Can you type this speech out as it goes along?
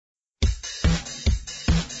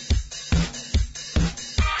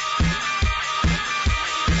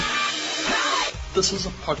This is a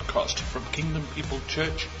podcast from Kingdom People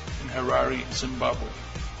Church in Harare, Zimbabwe.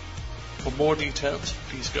 For more details,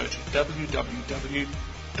 please go to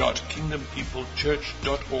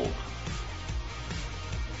www.kingdompeoplechurch.org.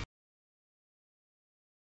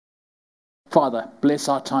 Father, bless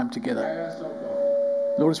our time together.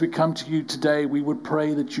 Lord, as we come to you today, we would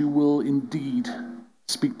pray that you will indeed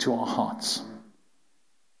speak to our hearts.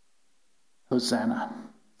 Hossana,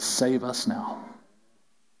 save us now.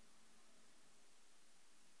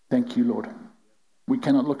 Thank you, Lord. We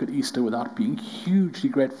cannot look at Easter without being hugely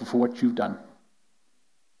grateful for what you've done.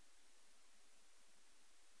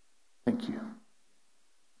 Thank you.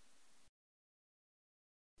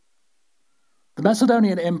 The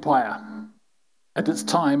Macedonian Empire, at its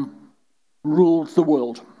time, ruled the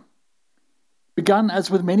world. Begun,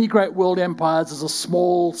 as with many great world empires, as a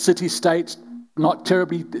small city-state, not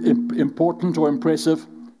terribly important or impressive,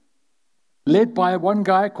 led by one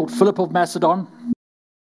guy called Philip of Macedon.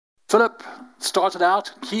 Philip started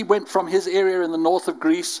out, he went from his area in the north of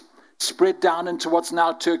Greece, spread down into what's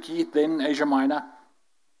now Turkey, then Asia Minor.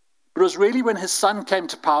 But it was really when his son came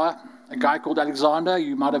to power, a guy called Alexander,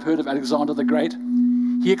 you might have heard of Alexander the Great,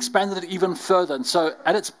 he expanded it even further. And so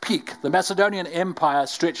at its peak, the Macedonian Empire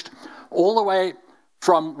stretched all the way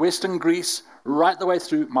from Western Greece right the way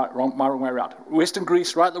through, my wrong way around, Western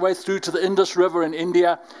Greece right the way through to the Indus River in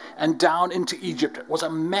India and down into Egypt. It was a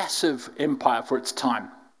massive empire for its time.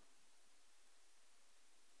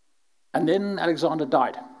 And then Alexander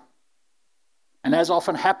died. And as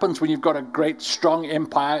often happens when you've got a great, strong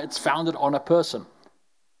empire, it's founded on a person.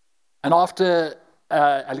 And after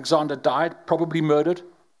Alexander died, probably murdered,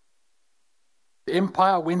 the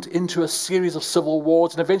empire went into a series of civil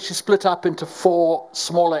wars and eventually split up into 4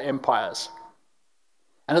 smaller empires.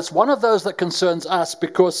 And it's one of those that concerns us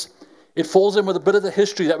because it falls in with a bit of the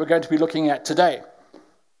history that we're going to be looking at today.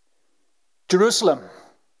 Jerusalem,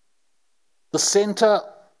 the center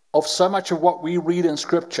of so much of what we read in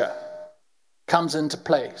Scripture, comes into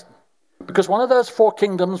play. Because one of those 4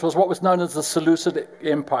 kingdoms was what was known as the Seleucid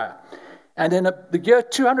Empire. And in the year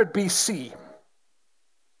 200 BC,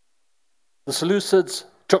 the Seleucids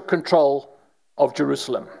took control of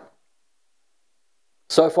Jerusalem.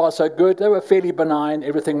 So far, so good. They were fairly benign.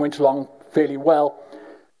 Everything went along fairly well.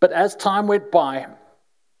 But as time went by,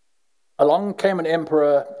 along came an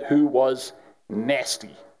emperor who was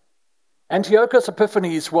nasty. Antiochus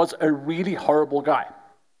Epiphanes was a really horrible guy.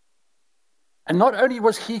 And not only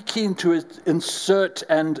was he keen to insert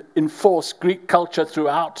and enforce Greek culture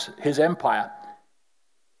throughout his empire,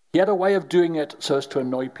 he had a way of doing it so as to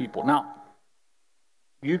annoy people. Now,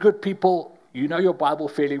 you good people, you know your Bible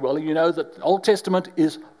fairly well. You know that the Old Testament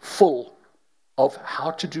is full of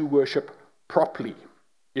how to do worship properly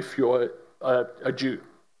if you're a Jew.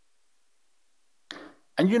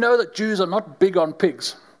 And you know that Jews are not big on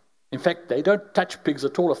pigs. In fact, they don't touch pigs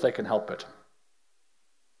at all if they can help it.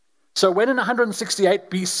 So when in 168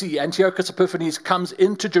 BC, Antiochus Epiphanes comes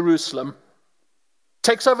into Jerusalem,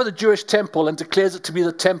 takes over the Jewish temple and declares it to be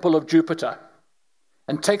the temple of Jupiter,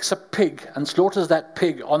 and takes a pig and slaughters that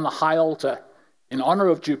pig on the high altar in honor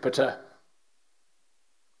of Jupiter,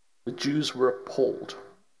 the Jews were appalled.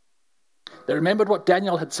 They remembered what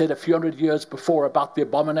Daniel had said a few hundred years before about the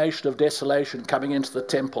abomination of desolation coming into the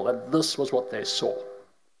temple, and this was what they saw.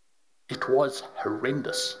 It was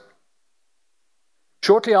horrendous.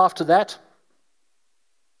 Shortly after that,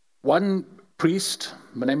 one priest,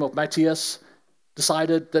 by the name of Matthias,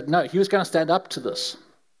 decided that no, he was going to stand up to this.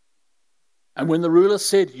 And when the ruler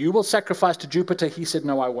said, "You will sacrifice to Jupiter," he said,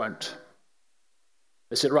 "No, I won't."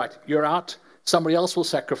 They said, "Right, you're out. Somebody else will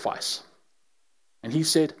sacrifice." And he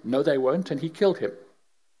said, "No, they won't," and he killed him.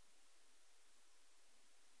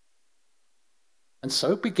 And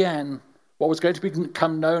so began what was going to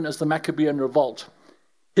become known as the Maccabean Revolt.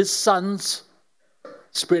 His sons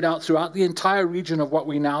spread out throughout the entire region of what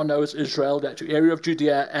we now know as Israel, that area of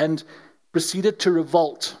Judea, and proceeded to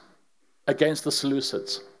revolt against the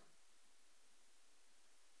Seleucids.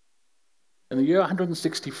 In the year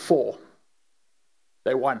 164,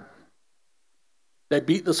 they won. They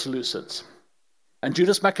beat the Seleucids. And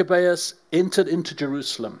Judas Maccabeus entered into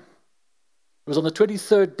Jerusalem. It was on the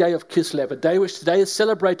 23rd day of Kislev, a day which today is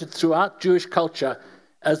celebrated throughout Jewish culture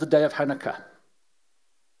as the day of Hanukkah.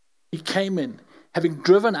 He came in, having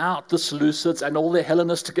driven out the Seleucids and all their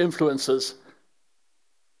Hellenistic influences,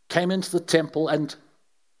 came into the temple and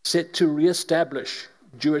set to reestablish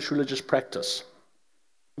Jewish religious practice.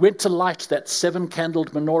 Went to light that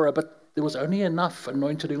 7-candled menorah, but there was only enough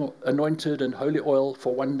anointed and holy oil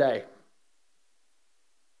for one day.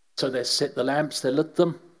 So they set the lamps, they lit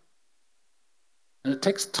them. And it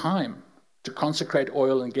takes time to consecrate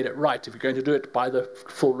oil and get it right if you're going to do it by the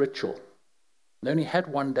full ritual. They only had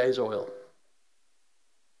 1 day's oil.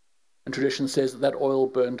 And tradition says that oil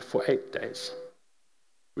burned for 8 days,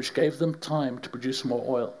 which gave them time to produce more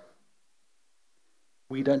oil.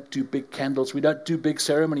 We don't do big candles, we don't do big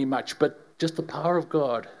ceremony much, but just the power of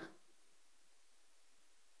God.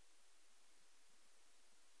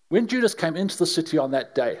 When Judas came into the city on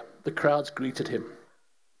that day, the crowds greeted him.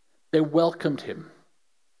 They welcomed him.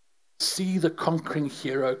 See the conquering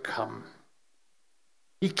hero come.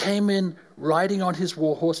 He came in riding on his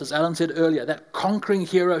war horse, as Alan said earlier, that conquering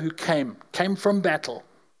hero who came from battle.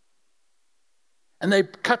 And they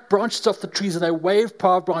cut branches off the trees and they waved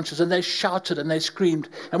palm branches and they shouted and they screamed.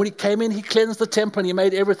 And when he came in, he cleansed the temple and he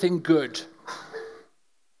made everything good.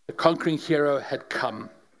 The conquering hero had come.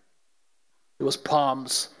 There was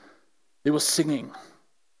palms. There was singing.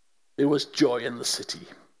 There was joy in the city.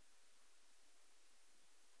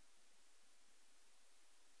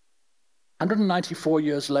 "194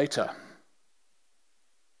 years later,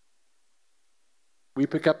 we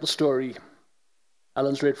pick up the story.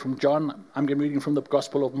 Alan's read from John. I'm going to be reading from the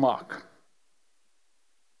Gospel of Mark.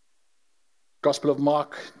 Gospel of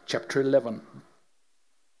Mark, chapter 11.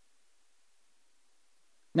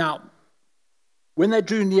 Now, when they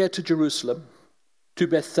drew near to Jerusalem, to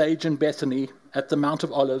Bethphage and Bethany at the Mount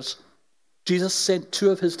of Olives, Jesus sent 2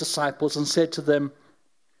 of his disciples and said to them,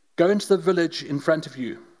 "Go into the village in front of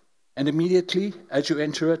you, and immediately as you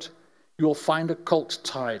enter it, you will find a colt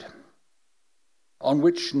tied, on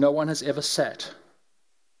which no one has ever sat.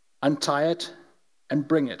 Untie it and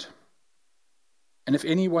bring it. And if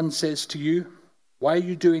anyone says to you, 'Why are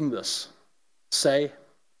you doing this?' say,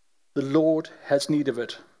 'The Lord has need of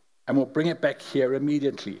it, and will bring it back here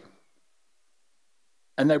immediately.'"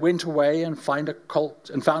 And they went away and found a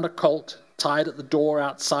colt tied at the door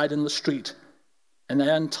outside in the street, and they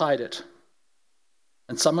untied it.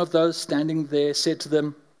 And some of those standing there said to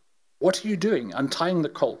them, "What are you doing, untying the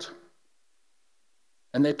colt?"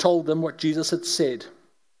 And they told them what Jesus had said,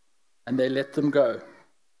 and they let them go.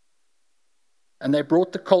 And they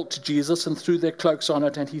brought the colt to Jesus and threw their cloaks on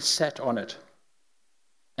it, and he sat on it.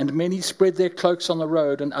 And many spread their cloaks on the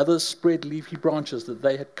road, and others spread leafy branches that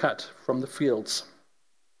they had cut from the fields.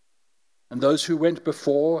 And those who went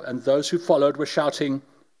before and those who followed were shouting,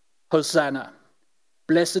 "Hossana!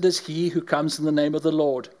 Blessed is he who comes in the name of the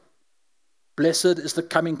Lord. Blessed is the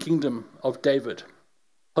coming kingdom of David.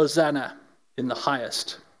 Hosanna in the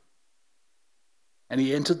highest." And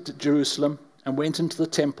he entered Jerusalem and went into the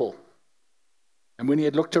temple. And when he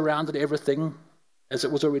had looked around at everything, as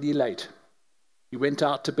it was already late, he went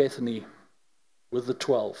out to Bethany with the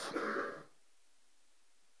 12.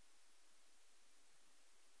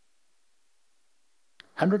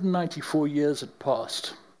 "194 years had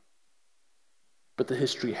passed, but the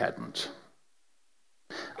history hadn't.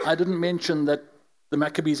 I didn't mention that the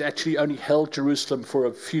Maccabees actually only held Jerusalem for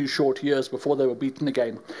a few short years before they were beaten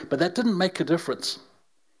again. But that didn't make a difference.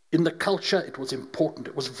 In the culture, it was important.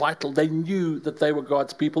 It was vital. They knew that they were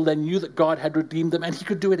God's people. They knew that God had redeemed them and he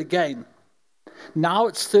could do it again. Now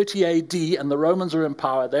it's 30 AD and the Romans are in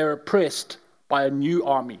power. They're oppressed by a new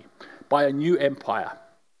army, by a new empire.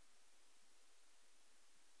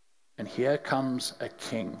 And here comes a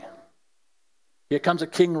king. Here comes a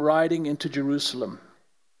king riding into Jerusalem.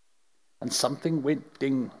 And something went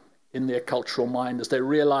ding in their cultural mind as they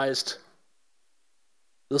realized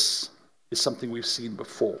this is something we've seen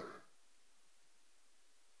before.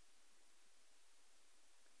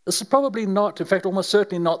 This is probably not, in fact, almost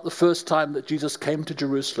certainly not the first time that Jesus came to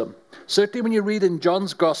Jerusalem. Certainly when you read in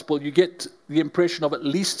John's Gospel, you get the impression of at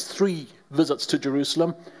least 3 visits to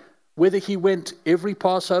Jerusalem. Whether he went every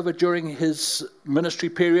Passover during his ministry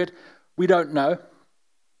period, we don't know.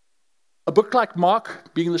 A book like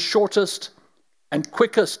Mark, being the shortest and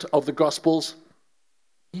quickest of the Gospels,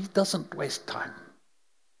 he doesn't waste time.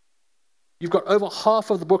 You've got over half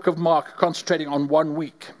of the book of Mark concentrating on 1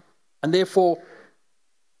 week. And therefore,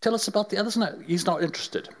 tell us about the others. No, he's not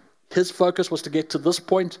interested. His focus was to get to this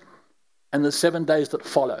point and the 7 days that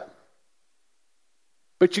follow.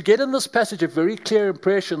 But you get in this passage a very clear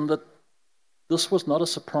impression that this was not a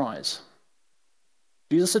surprise.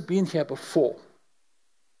 Jesus had been here before.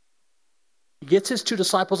 He gets his 2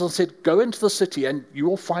 disciples and said, "Go into the city and you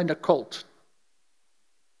will find a colt."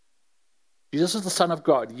 Jesus is the Son of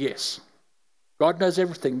God, yes. God knows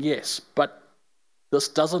everything, yes. But this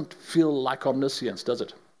doesn't feel like omniscience, does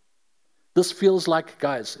it? This feels like,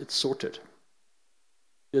 guys, it's sorted.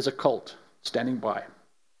 There's a colt standing by.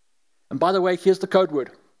 And by the way, here's the code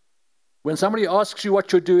word. When somebody asks you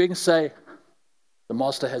what you're doing, say, "The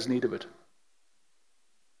master has need of it."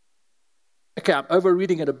 Okay, I'm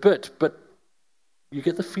overreading it a bit, but you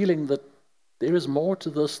get the feeling that there is more to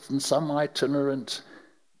this than some itinerant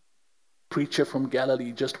preacher from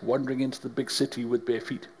Galilee just wandering into the big city with bare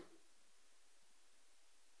feet.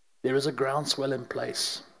 There is a groundswell in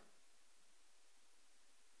place.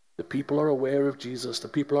 The people are aware of Jesus. The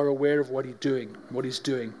people are aware of what he's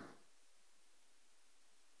doing.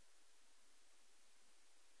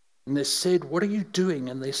 And they said, "What are you doing?"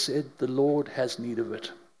 And they said, "The Lord has need of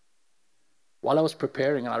it." While I was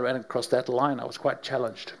preparing and I ran across that line, I was quite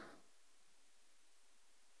challenged.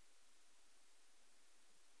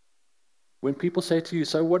 When people say to you,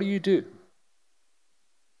 "So what do you do?"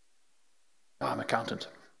 "Oh, I'm an accountant."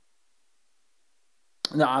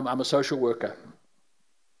 "No, I'm a social worker."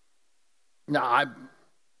 "No, I'm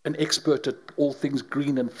an expert at all things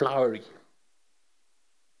green and flowery."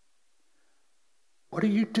 "What are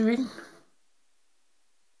you doing?"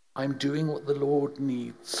 "I'm doing what the Lord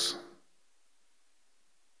needs."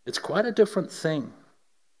 It's quite a different thing.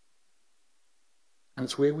 And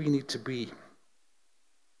it's where we need to be.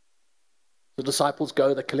 The disciples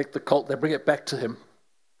go, they collect the colt, they bring it back to him.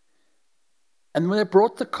 And when they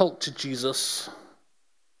brought the colt to Jesus,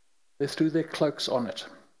 they threw their cloaks on it.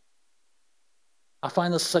 I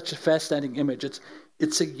find this such a fascinating image.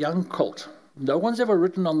 It's a young colt. No one's ever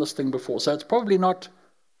ridden on this thing before, so it's probably not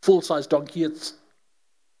full-size donkey, it's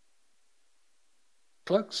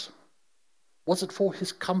cloaks. Was it for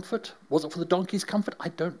his comfort? Was it for the donkey's comfort? I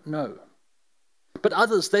don't know. But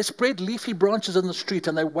others, they spread leafy branches in the street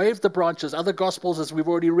and they wave the branches. Other Gospels, as we've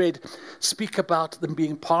already read, speak about them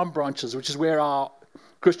being palm branches, which is where our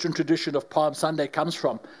Christian tradition of Palm Sunday comes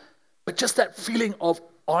from. But just that feeling of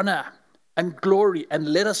honor and glory,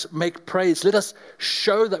 and let us make praise. Let us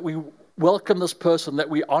show that we welcome this person, that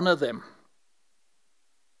we honor them.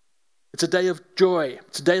 It's a day of joy.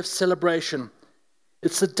 It's a day of celebration.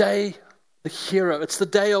 It's the day, the hero. It's the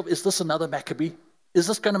day of, is this another Maccabee? Is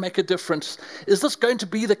this going to make a difference? Is this going to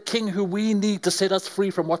be the king who we need to set us free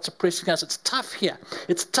from what's oppressing us? It's tough here.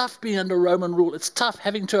 It's tough being under Roman rule. It's tough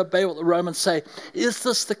having to obey what the Romans say. Is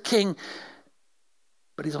this the king?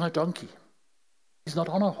 But he's on a donkey. He's not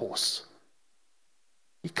on a horse.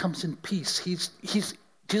 He comes in peace.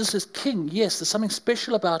 Jesus is king. Yes, there's something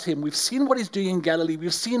special about him. We've seen what he's doing in Galilee.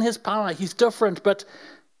 We've seen his power. He's different, but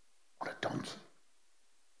on a donkey.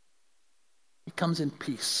 He comes in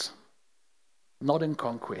peace, not in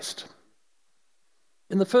conquest.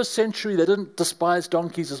 In the first century, they didn't despise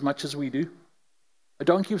donkeys as much as we do. A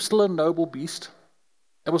donkey was still a noble beast.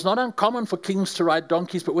 It was not uncommon for kings to ride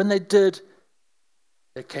donkeys, but when they did,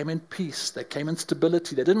 they came in peace. They came in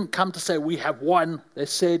stability. They didn't come to say, we have won. They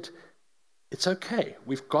said, it's okay.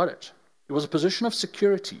 We've got it. It was a position of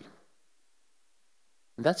security.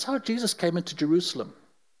 And that's how Jesus came into Jerusalem.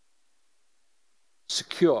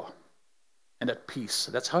 Secure and at peace.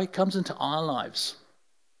 That's how he comes into our lives.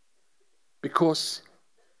 Because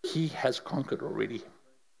he has conquered already.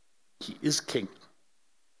 He is king.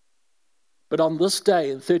 But on this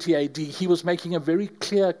day in 30 AD, he was making a very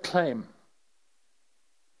clear claim.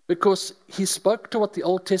 Because he spoke to what the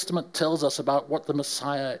Old Testament tells us about what the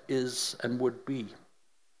Messiah is and would be.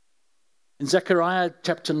 In Zechariah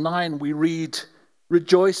chapter 9, we read,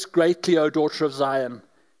 "Rejoice greatly, O daughter of Zion.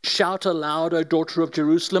 Shout aloud, O daughter of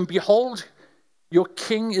Jerusalem. Behold, your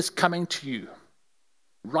king is coming to you.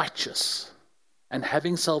 Righteous and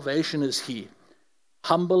having salvation is he.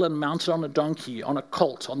 Humble and mounted on a donkey, on a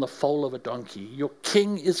colt, on the foal of a donkey. Your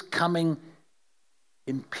king is coming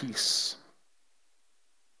in peace."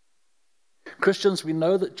 Christians, we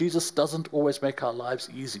know that Jesus doesn't always make our lives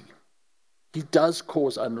easy. He does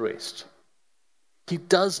cause unrest. He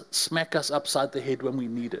does smack us upside the head when we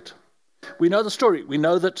need it. We know the story. We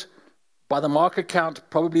know that by the Mark account,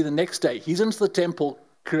 probably the next day, he's into the temple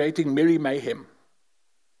creating merry mayhem.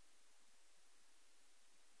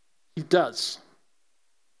 He does.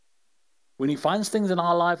 When he finds things in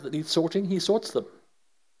our life that need sorting, he sorts them.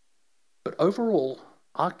 But overall,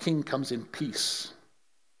 our king comes in peace.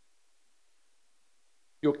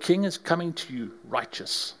 Your king is coming to you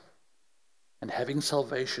righteous, and having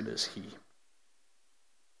salvation is he.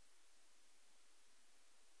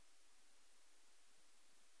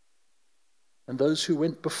 And those who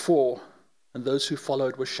went before and those who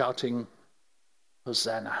followed were shouting,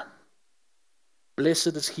 Hosanna.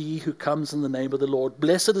 Blessed is he who comes in the name of the Lord.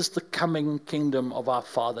 Blessed is the coming kingdom of our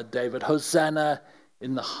father David. Hosanna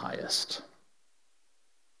in the highest.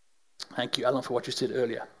 Thank you, Alan, for what you said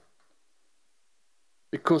earlier.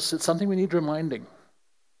 Because it's something we need reminding.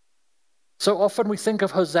 So often we think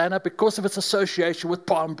of Hosanna because of its association with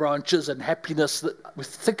palm branches and happiness. We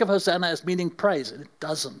think of Hosanna as meaning praise, and it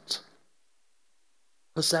doesn't.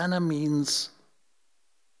 Hosanna means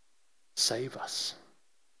save us.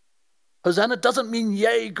 Hosanna doesn't mean,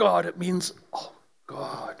 yay, God. It means, oh,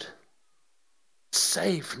 God,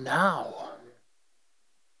 save now.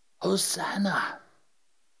 Hosanna.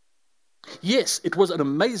 Yes, it was an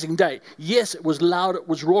amazing day. Yes, it was loud, it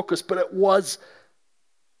was raucous, but it was,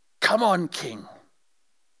 come on, King.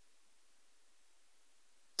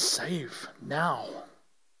 Save now.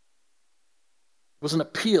 It was an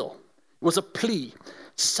appeal. It was a plea.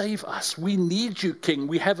 Save us. We need you, King.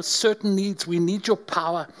 We have certain needs. We need your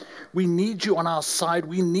power. We need you on our side.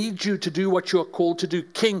 We need you to do what you are called to do.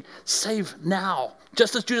 King, save now.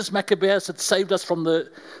 Just as Judas Maccabeus had saved us from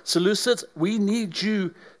the Seleucids, we need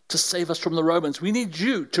you to save us from the Romans. We need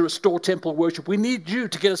you to restore temple worship. We need you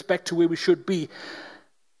to get us back to where we should be.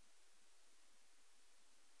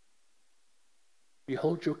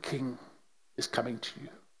 Behold, your King is coming to you.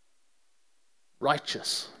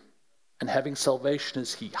 Righteous and having salvation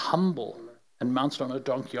is he, humble and mounted on a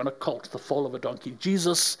donkey, on a colt, the foal of a donkey.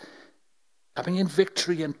 Jesus coming in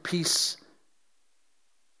victory and peace.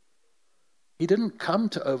 He didn't come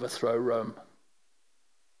to overthrow Rome.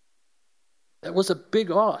 That was a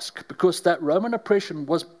big ask because that Roman oppression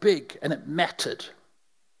was big and it mattered.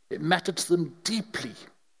 It mattered to them deeply.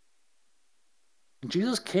 And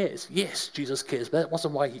Jesus cares. Yes, Jesus cares. But that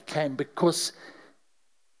wasn't why he came, because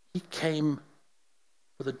he came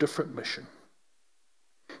with a different mission.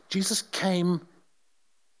 Jesus came,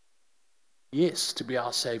 yes, to be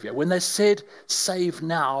our Savior. When they said, save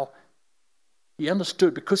now, he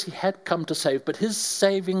understood because he had come to save. But his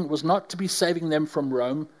saving was not to be saving them from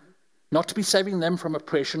Rome, not to be saving them from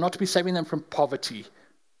oppression, not to be saving them from poverty.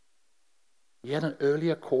 He had an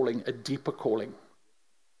earlier calling, a deeper calling.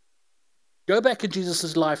 Go back in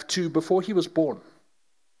Jesus' life too, before he was born.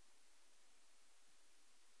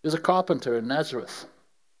 There's a carpenter in Nazareth.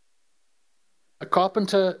 A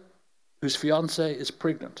carpenter whose fiancée is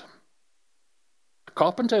pregnant. A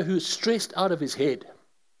carpenter who's stressed out of his head.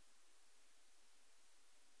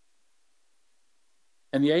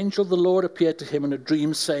 And the angel of the Lord appeared to him in a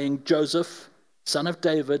dream, saying, Joseph, son of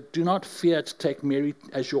David, do not fear to take Mary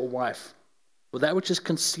as your wife, for that which is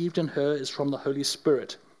conceived in her is from the Holy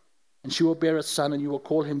Spirit. And she will bear a son, and you will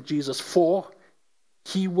call him Jesus, for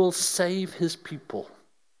he will save his people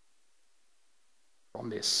from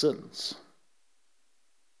their sins.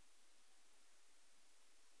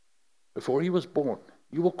 Before he was born,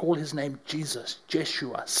 you will call his name Jesus,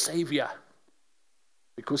 Jeshua, Savior,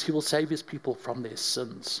 because he will save his people from their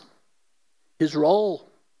sins. His role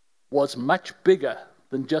was much bigger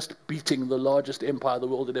than just beating the largest empire the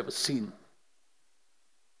world had ever seen.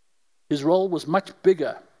 His role was much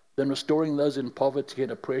bigger than restoring those in poverty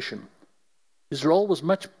and oppression. His role was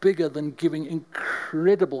much bigger than giving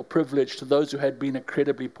incredible privilege to those who had been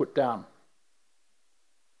incredibly put down.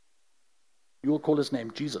 You will call his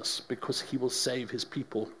name Jesus because he will save his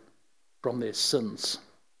people from their sins.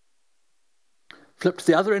 Flip to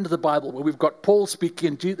the other end of the Bible where we've got Paul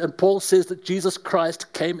speaking, and Paul says that Jesus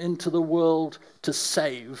Christ came into the world to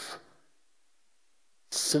save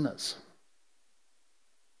sinners.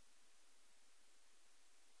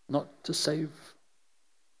 Not to save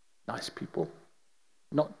nice people,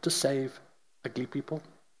 not to save ugly people,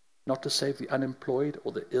 not to save the unemployed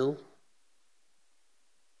or the ill.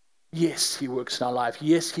 Yes, he works in our life.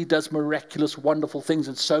 Yes, he does miraculous, wonderful things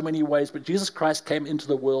in so many ways, but Jesus Christ came into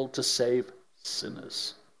the world to save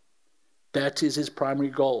sinners. That is his primary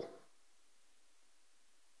goal.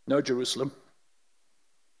 No Jerusalem.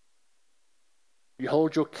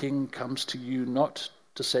 Behold, your king comes to you not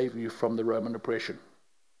to save you from the Roman oppression,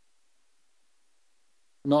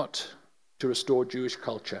 not to restore Jewish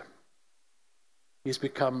culture. He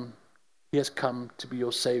has come to be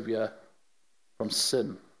your savior from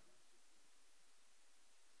sin.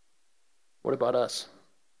 What about us?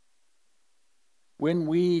 When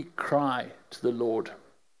we cry to the Lord,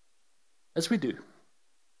 as we do,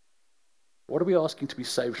 what are we asking to be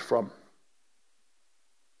saved from?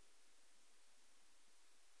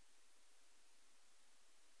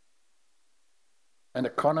 An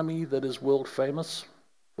economy that is world famous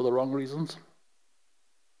for the wrong reasons?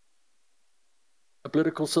 A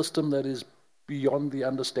political system that is beyond the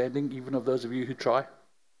understanding even of those of you who try?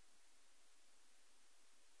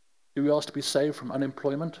 Do we ask to be saved from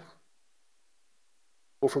unemployment?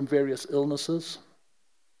 Or from various illnesses?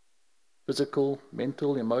 Physical,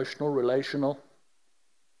 mental, emotional, relational?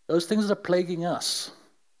 Those things that are plaguing us.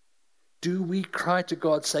 Do we cry to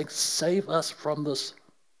God saying, save us from this?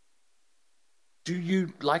 Do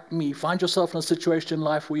you, like me, find yourself in a situation in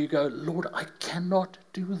life where you go, Lord, I cannot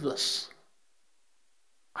do this.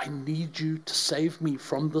 I need you to save me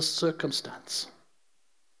from this circumstance.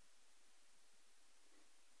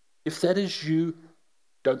 If that is you,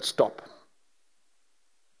 don't stop.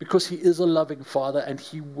 Because he is a loving Father, and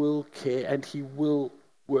he will care, and he will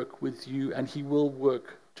work with you, and he will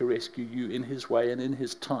work to rescue you in his way and in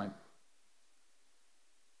his time.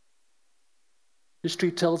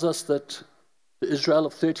 History tells us that the Israel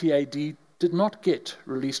of 30 AD did not get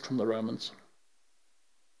released from the Romans.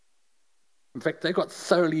 In fact, they got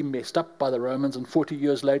thoroughly messed up by the Romans, and 40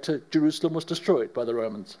 years later, Jerusalem was destroyed by the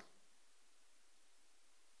Romans.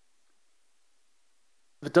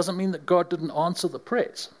 That doesn't mean that God didn't answer the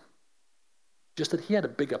prayers, just that he had a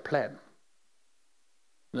bigger plan.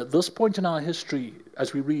 And at this point in our history,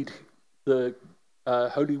 as we read the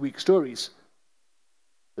Holy Week stories,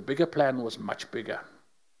 the bigger plan was much bigger,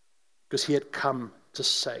 because he had come to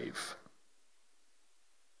save.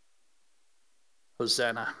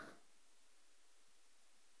 Hossana.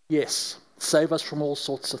 Yes, save us from all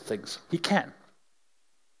sorts of things. He can.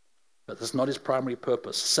 But that's not his primary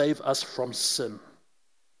purpose. Save us from sin.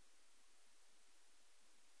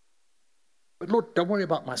 But Lord, don't worry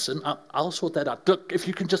about my sin. I'll sort that out. Look, if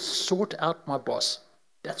you can just sort out my boss,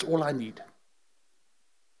 that's all I need.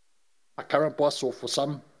 My current boss, or for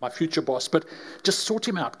some, my future boss. But just sort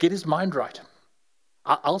him out. Get his mind right.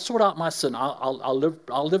 I'll sort out my sin. I'll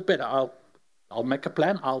live better. I'll make a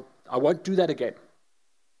plan. I won't do that again.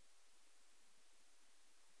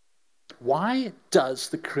 Why does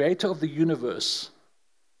the creator of the universe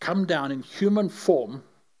come down in human form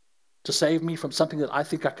to save me from something that I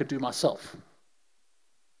think I could do myself?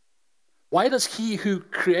 Why does he who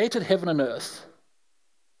created heaven and earth,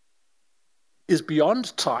 is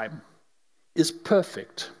beyond time, is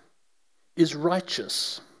perfect, is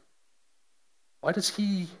righteous, why does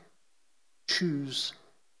he choose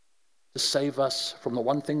to save us from the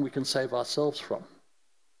one thing we can save ourselves from?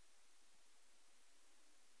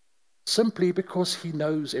 Simply because he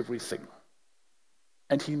knows everything.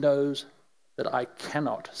 And he knows that I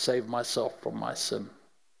cannot save myself from my sin.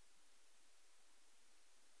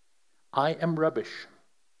 I am rubbish.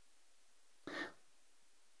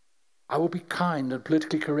 I will be kind and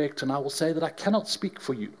politically correct, and I will say that I cannot speak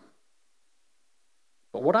for you.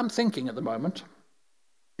 But what I'm thinking at the moment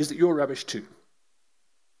is that you're rubbish too.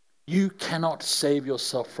 You cannot save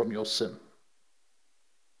yourself from your sin.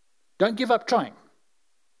 Don't give up trying.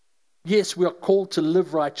 Yes, we are called to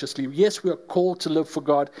live righteously. Yes, we are called to live for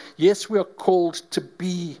God. Yes, we are called to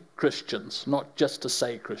be Christians, not just to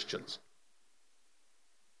say Christians.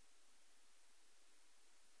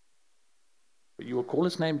 But you will call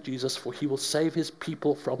his name Jesus, for he will save his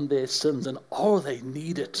people from their sins. And oh, they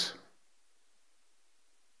need it.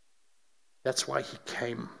 That's why he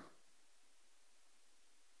came.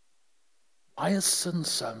 Why is sin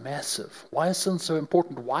so massive? Why is sin so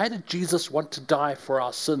important? Why did Jesus want to die for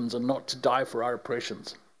our sins and not to die for our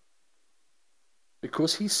oppressions?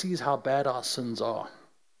 Because he sees how bad our sins are.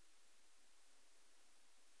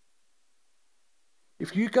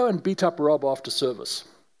 If you go and beat up Rob after service,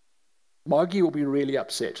 Margie will be really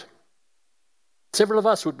upset. Several of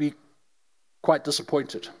us would be quite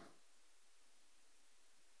disappointed.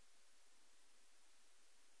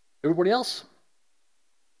 Everybody else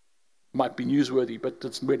might be newsworthy, but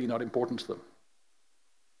it's really not important to them.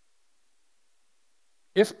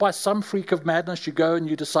 If by some freak of madness you go and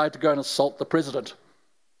you decide to go and assault the president,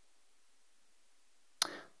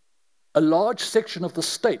 a large section of the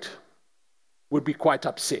state would be quite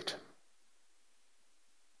upset.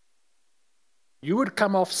 You would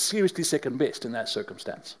come off seriously second best in that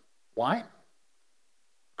circumstance. Why?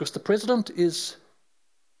 Because the president is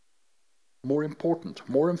more important,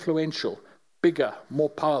 more influential, bigger, more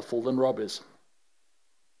powerful than Rob is.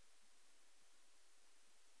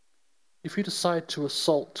 If you decide to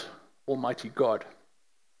assault Almighty God,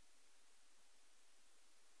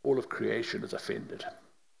 all of creation is offended.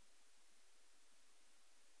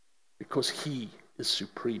 Because he is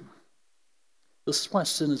supreme. This is why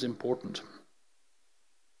sin is important.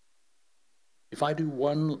 If I do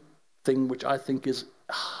one thing which I think is,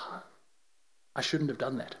 I shouldn't have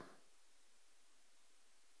done that.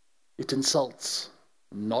 It insults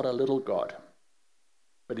not a little God,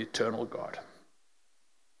 but eternal God.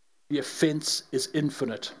 The offense is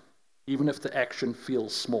infinite, even if the action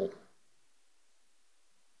feels small.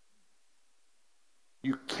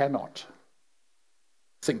 You cannot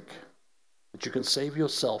think that you can save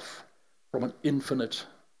yourself from an infinite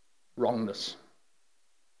wrongness.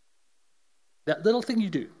 That little thing you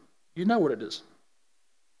do, you know what it is.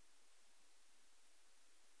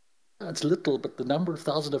 It's little, but the number of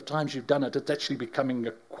thousands of times you've done it, it's actually becoming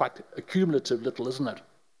quite a cumulative little, isn't it?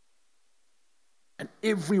 And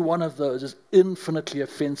every one of those is infinitely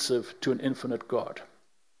offensive to an infinite God.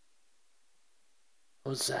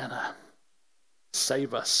 Hosanna,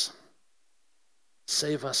 save us.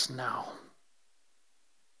 Save us now.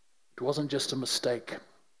 It wasn't just a mistake.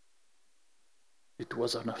 It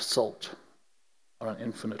was an assault on an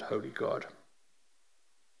infinite holy God.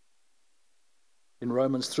 In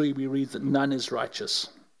Romans 3, we read that none is righteous,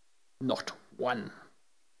 not one.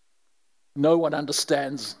 No one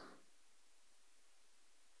understands.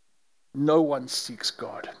 No one seeks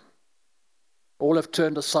God. All have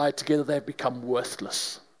turned aside. Together they have become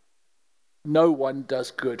worthless. No one does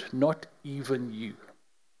good, not even you.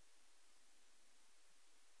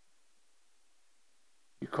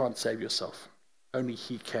 You can't save yourself. Only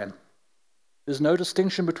He can. There's no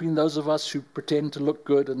distinction between those of us who pretend to look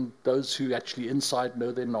good and those who actually inside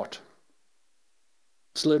know they're not.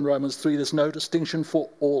 Still in Romans 3, there's no distinction, for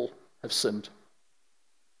all have sinned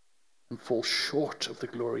and fall short of the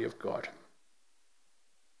glory of God.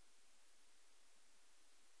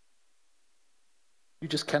 You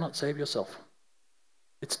just cannot save yourself.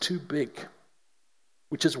 It's too big,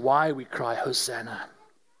 which is why we cry, Hosanna,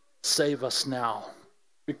 save us now,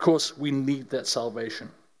 because we need that salvation.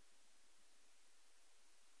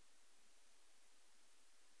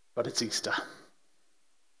 But it's Easter.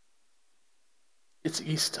 It's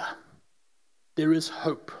Easter. There is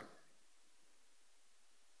hope.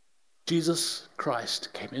 Jesus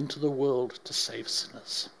Christ came into the world to save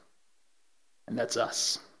sinners. And that's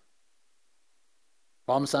us.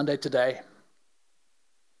 Palm Sunday today,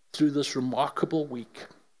 through this remarkable week,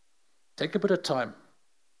 take a bit of time.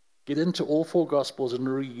 Get into all 4 Gospels and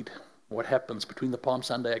read what happens between the Palm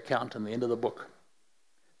Sunday account and the end of the book.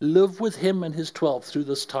 Live with Him and His 12 through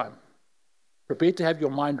this time. Prepare to have your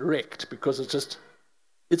mind wrecked, because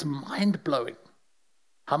it's mind-blowing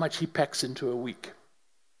how much He packs into a week.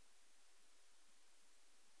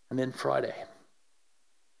 And then Friday,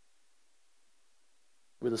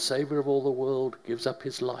 where the Savior of all the world gives up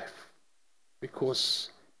His life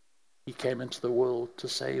because He came into the world to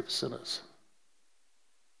save sinners.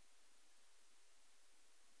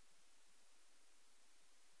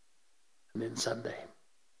 And then Sunday,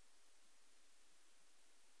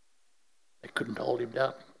 they couldn't hold Him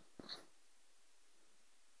down.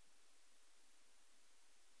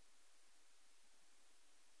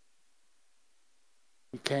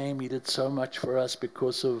 He came, He did so much for us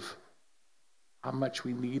because of how much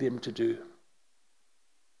we need Him to do.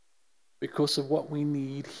 Because of what we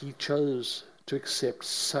need, He chose to accept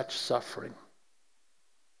such suffering.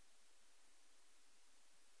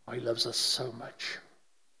 Oh, He loves us so much.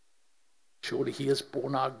 Surely He has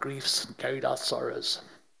borne our griefs and carried our sorrows.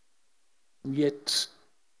 And yet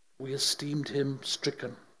we esteemed Him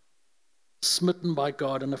stricken, smitten by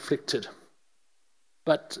God and afflicted.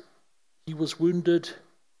 But He was wounded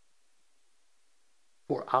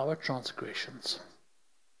for our transgressions.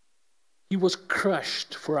 He was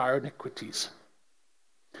crushed for our iniquities.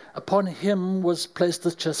 Upon Him was placed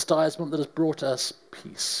the chastisement that has brought us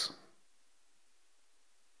peace.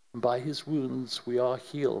 And by His wounds we are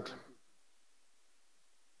healed.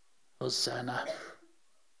 Hosanna,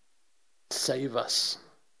 save us.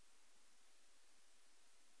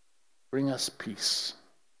 Bring us peace.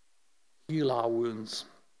 Heal our wounds.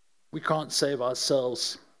 We can't save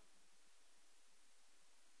ourselves,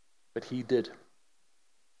 but He did.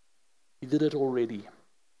 He did it already.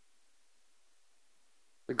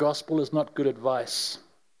 The gospel is not good advice.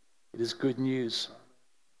 It is good news.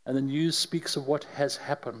 And the news speaks of what has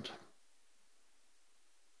happened.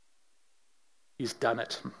 He's done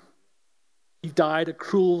it. He died a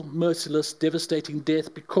cruel, merciless, devastating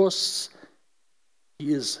death because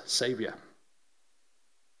He is Savior.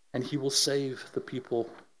 And He will save the people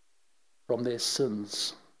from their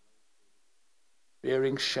sins.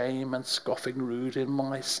 Bearing shame and scoffing rude, in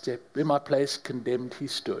my place condemned He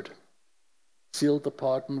stood. Sealed the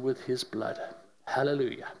pardon with His blood.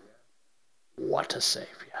 Hallelujah. What a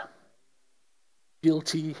Savior.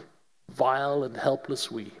 Guilty, vile, and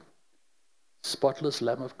helpless we. Spotless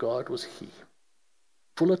Lamb of God was He.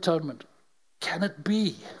 Full atonement. Can it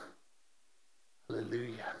be?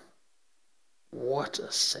 Hallelujah. What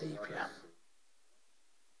a Savior.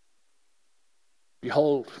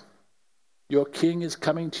 Behold, your King is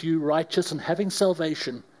coming to you righteous and having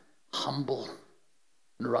salvation, humble,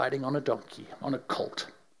 and riding on a donkey, on a colt,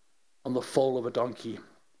 on the foal of a donkey.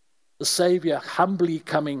 The Savior humbly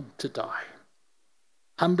coming to die,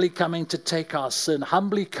 humbly coming to take our sin,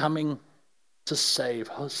 humbly coming to save.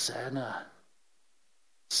 Hosanna,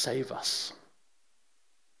 save us.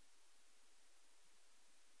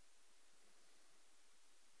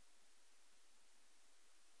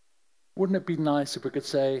 Wouldn't it be nice if we could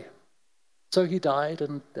say, so He died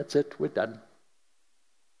and that's it, we're done.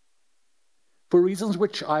 For reasons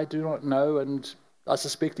which I do not know, and I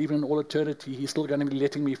suspect even in all eternity, he's still going to be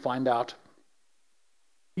letting me find out.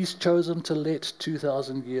 He's chosen to let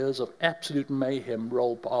 2,000 years of absolute mayhem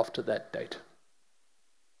roll after that date.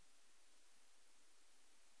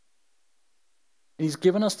 And he's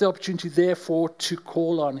given us the opportunity, therefore, to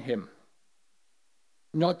call on him.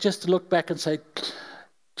 Not just to look back and say,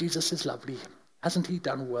 Jesus is lovely. Hasn't he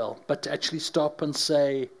done well? But to actually stop and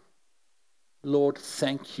say, Lord,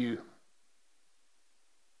 thank you.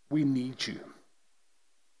 We need you.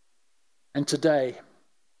 And today,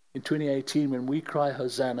 in 2018, when we cry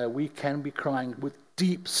Hosanna, we can be crying with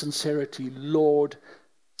deep sincerity, Lord,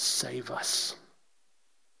 save us.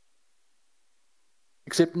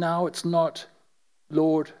 Except now it's not,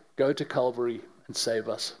 Lord, go to Calvary and save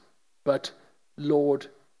us, but Lord,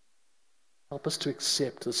 help us to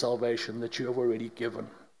accept the salvation that you have already given.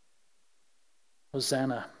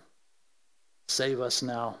 Hosanna, save us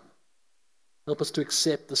now. Help us to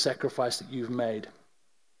accept the sacrifice that you've made.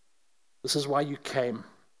 This is why you came.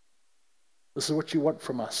 This is what you want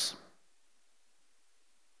from us.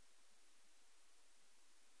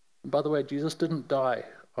 And by the way, Jesus didn't die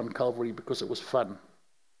on Calvary because it was fun.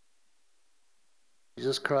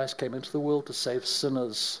 Jesus Christ came into the world to save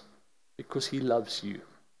sinners because he loves you.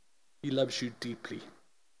 He loves you deeply.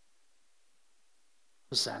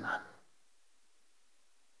 Hosanna.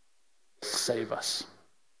 Save us.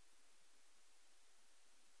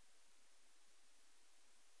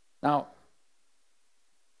 Now,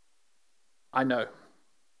 I know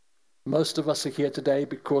most of us are here today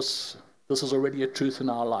because this is already a truth in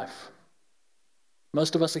our life.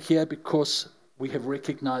 Most of us are here because we have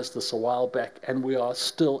recognized this a while back, and we are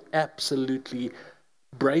still absolutely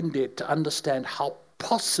brain dead to understand how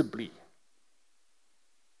possibly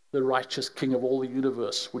the righteous King of all the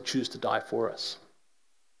universe would choose to die for us.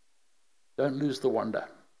 Don't lose the wonder.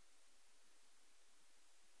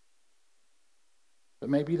 But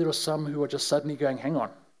maybe there are some who are just suddenly going, hang on,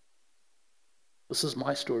 this is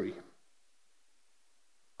my story.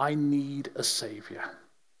 I need a Savior.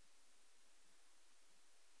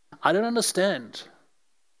 I don't understand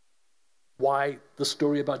why the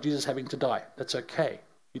story about Jesus having to die. That's okay.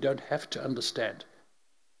 You don't have to understand.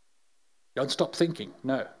 Don't stop thinking.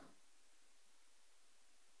 No.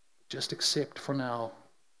 Just accept for now,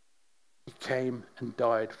 he came and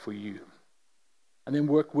died for you. And then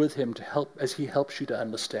work with him to help as he helps you to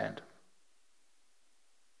understand.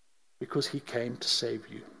 Because he came to save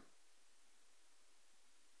you.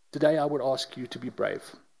 Today I would ask you to be brave,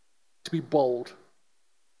 to be bold,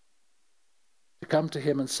 to come to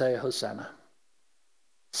him and say, Hosanna,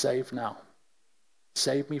 save now.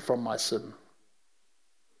 Save me from my sin.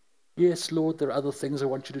 Yes, Lord, there are other things I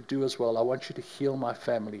want you to do as well. I want you to heal my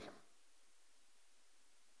family.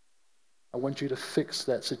 I want you to fix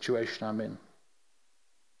that situation I'm in.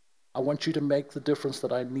 I want you to make the difference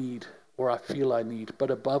that I need or I feel I need. But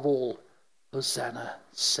above all, Hosanna,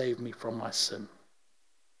 save me from my sin.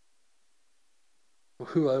 For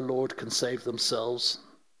who, O Lord, can save themselves?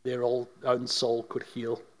 Their own soul could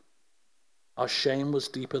heal. Our shame was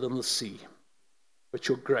deeper than the sea, but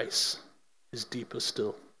your grace is deeper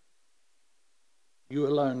still. You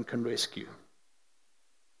alone can rescue.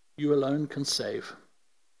 You alone can save.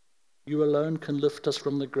 You alone can lift us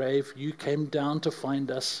from the grave. You came down to find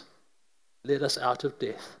us, let us out of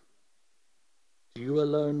death. To you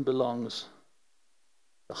alone belongs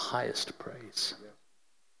the highest praise.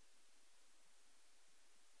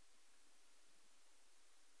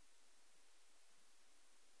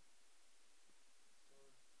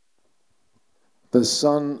 The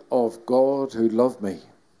Son of God who loved me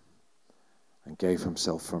and gave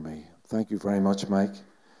himself for me. Thank you very much, Mike.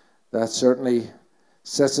 That certainly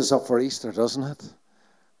sets us up for Easter, doesn't it?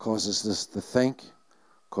 Causes us to think,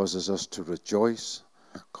 causes us to rejoice,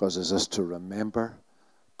 causes us to remember,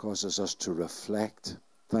 causes us to reflect.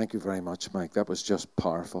 Thank you very much, Mike. That was just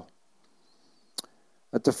powerful.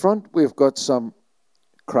 At the front, we've got some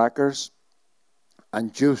crackers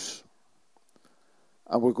and juice.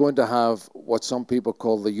 And we're going to have what some people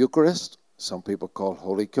call the Eucharist, some people call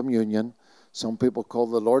Holy Communion, some people call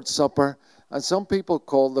the Lord's Supper, and some people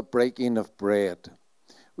call the breaking of bread.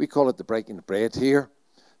 We call it the breaking of bread here.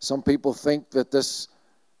 Some people think that this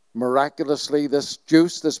miraculously, this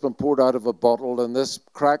juice that's been poured out of a bottle and this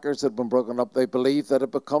crackers that have been broken up, they believe that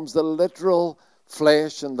it becomes the literal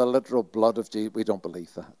flesh and the literal blood of Jesus. We don't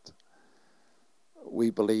believe that. We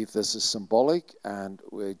believe this is symbolic, and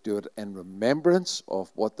we do it in remembrance of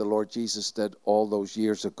what the Lord Jesus did all those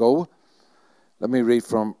years ago. Let me read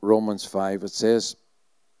from Romans 5. It says,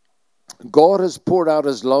 God has poured out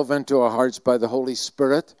his love into our hearts by the Holy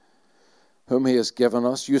Spirit, whom he has given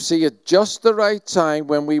us. You see, at just the right time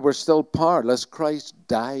when we were still powerless, Christ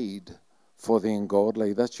died for the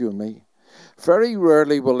ungodly. That's you and me. Very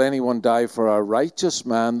rarely will anyone die for a righteous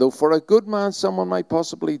man, though for a good man someone might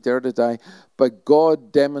possibly dare to die. But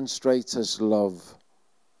God demonstrates his love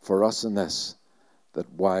for us in this,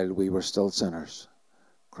 that while we were still sinners,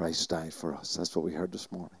 Christ died for us. That's what we heard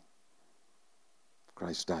this morning.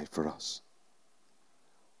 Christ died for us.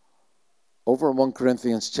 Over in 1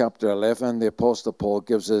 Corinthians chapter 11, the Apostle Paul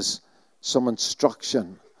gives us some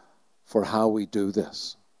instruction for how we do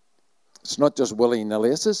this. It's not just willy-nilly.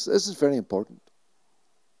 This is very important.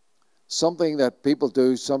 Something that people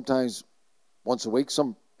do sometimes once a week.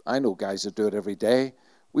 I know guys that do it every day.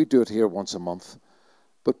 We do it here once a month.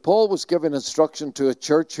 But Paul was giving instruction to a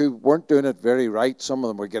church who weren't doing it very right. Some of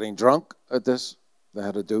them were getting drunk at this. They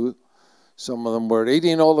had to do. Some of them were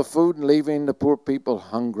eating all the food and leaving the poor people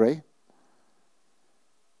hungry.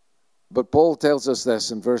 But Paul tells us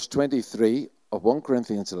this in verse 23 of 1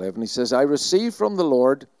 Corinthians 11. He says, I received from the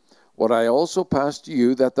Lord what I also passed to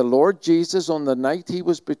you, that the Lord Jesus, on the night he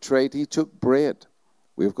was betrayed, he took bread.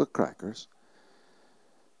 We've got crackers.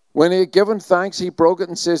 When he had given thanks, he broke it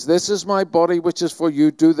and says, this is my body, which is for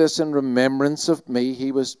you. Do this in remembrance of me.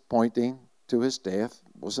 He was pointing to his death.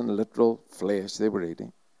 It wasn't literal flesh they were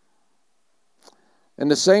eating. In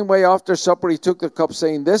the same way, after supper, he took the cup,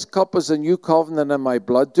 saying, this cup is a new covenant in my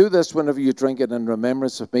blood. Do this whenever you drink it in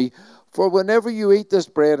remembrance of me. For whenever you eat this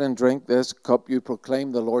bread and drink this cup, you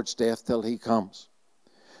proclaim the Lord's death till he comes.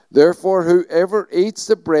 Therefore, whoever eats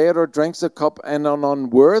the bread or drinks the cup in an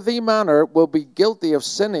unworthy manner will be guilty of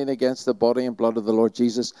sinning against the body and blood of the Lord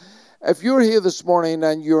Jesus. If you're here this morning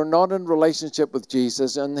and you're not in relationship with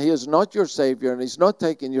Jesus and he is not your Savior and he's not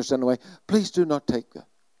taking your sin away, please do not take that.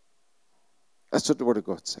 That's what the Word of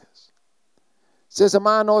God says. It says a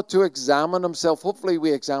man ought to examine himself. Hopefully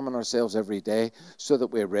we examine ourselves every day so that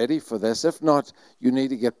we're ready for this. If not, you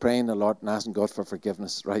need to get praying a lot and asking God for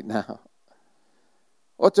forgiveness right now.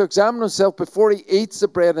 Ought to examine himself before he eats the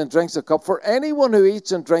bread and drinks the cup. For anyone who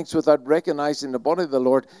eats and drinks without recognizing the body of the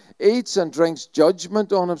Lord eats and drinks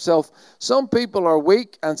judgment on himself. Some people are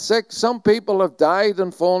weak and sick. Some people have died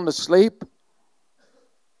and fallen asleep.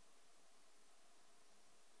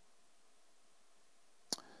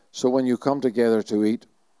 So when you come together to eat,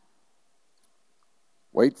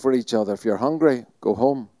 wait for each other. If you're hungry, go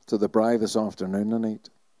home to the braai this afternoon and eat.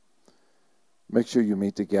 Make sure you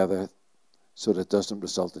meet together so that it doesn't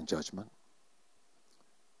result in judgment.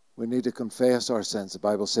 We need to confess our sins. The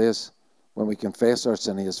Bible says when we confess our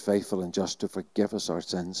sin, he is faithful and just to forgive us our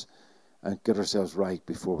sins and get ourselves right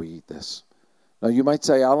before we eat this. Now you might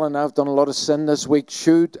say, Alan, I've done a lot of sin this week.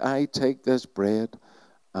 Should I take this bread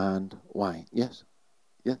and wine? Yes.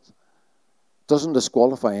 Yes. Doesn't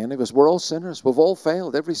disqualify any of us. We're all sinners. We've all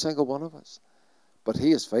failed, every single one of us. But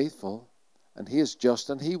he is faithful and he is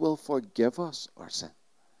just and he will forgive us our sin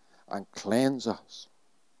and cleanse us.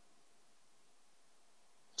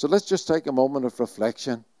 So let's just take a moment of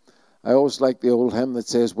reflection. I always like the old hymn that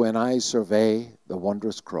says, when I survey the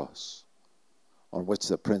wondrous cross on which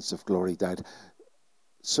the Prince of Glory died.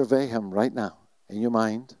 Survey him right now in your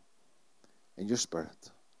mind, in your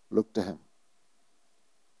spirit. Look to him.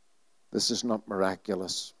 This is not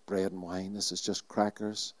miraculous bread and wine. This is just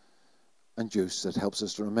crackers and juice that helps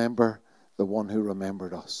us to remember the one who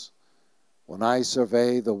remembered us. When I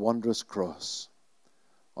survey the wondrous cross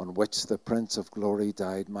on which the Prince of Glory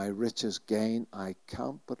died, my riches gain I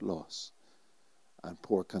count but loss, and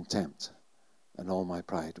pour contempt and all my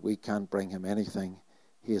pride. We can't bring him anything.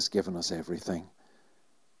 He has given us everything.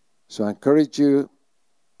 So I encourage you,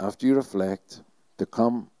 after you reflect, to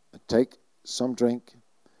come and take some drink.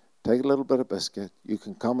 Take a little bit of biscuit. You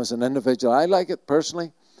can come as an individual. I like it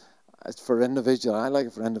personally. It's for individual. I like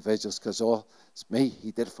it for individuals because it's me.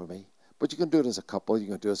 He did it for me. But you can do it as a couple. You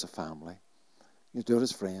can do it as a family. You can do it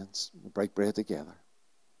as friends. You break bread together.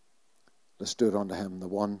 Let's do it unto him, the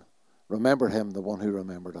one. Remember him, the one who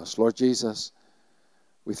remembered us. Lord Jesus,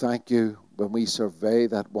 we thank you when we survey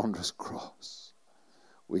that wondrous cross.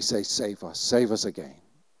 We say, save us. Save us again.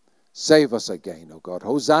 Save us again, O God.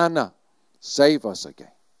 Hosanna, save us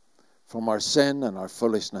again. From our sin and our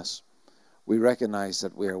foolishness, we recognize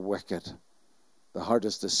that we are wicked. The heart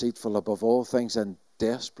is deceitful above all things and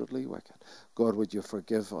desperately wicked. God, would you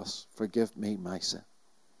forgive us? Forgive me my sin.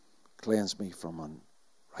 Cleanse me from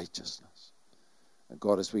unrighteousness. And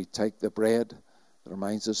God, as we take the bread that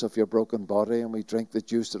reminds us of your broken body and we drink the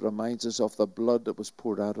juice that reminds us of the blood that was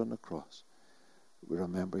poured out on the cross, we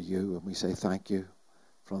remember you and we say thank you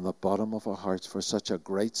from the bottom of our hearts for such a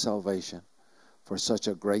great salvation, for such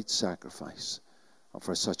a great sacrifice, and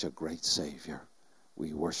for such a great Savior.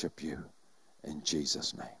 We worship you in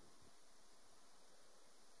Jesus' name.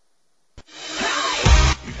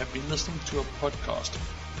 You have been listening to a podcast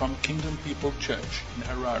from Kingdom People Church in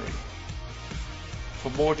Harare.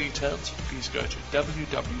 For more details, please go to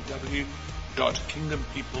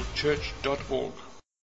www.kingdompeoplechurch.org.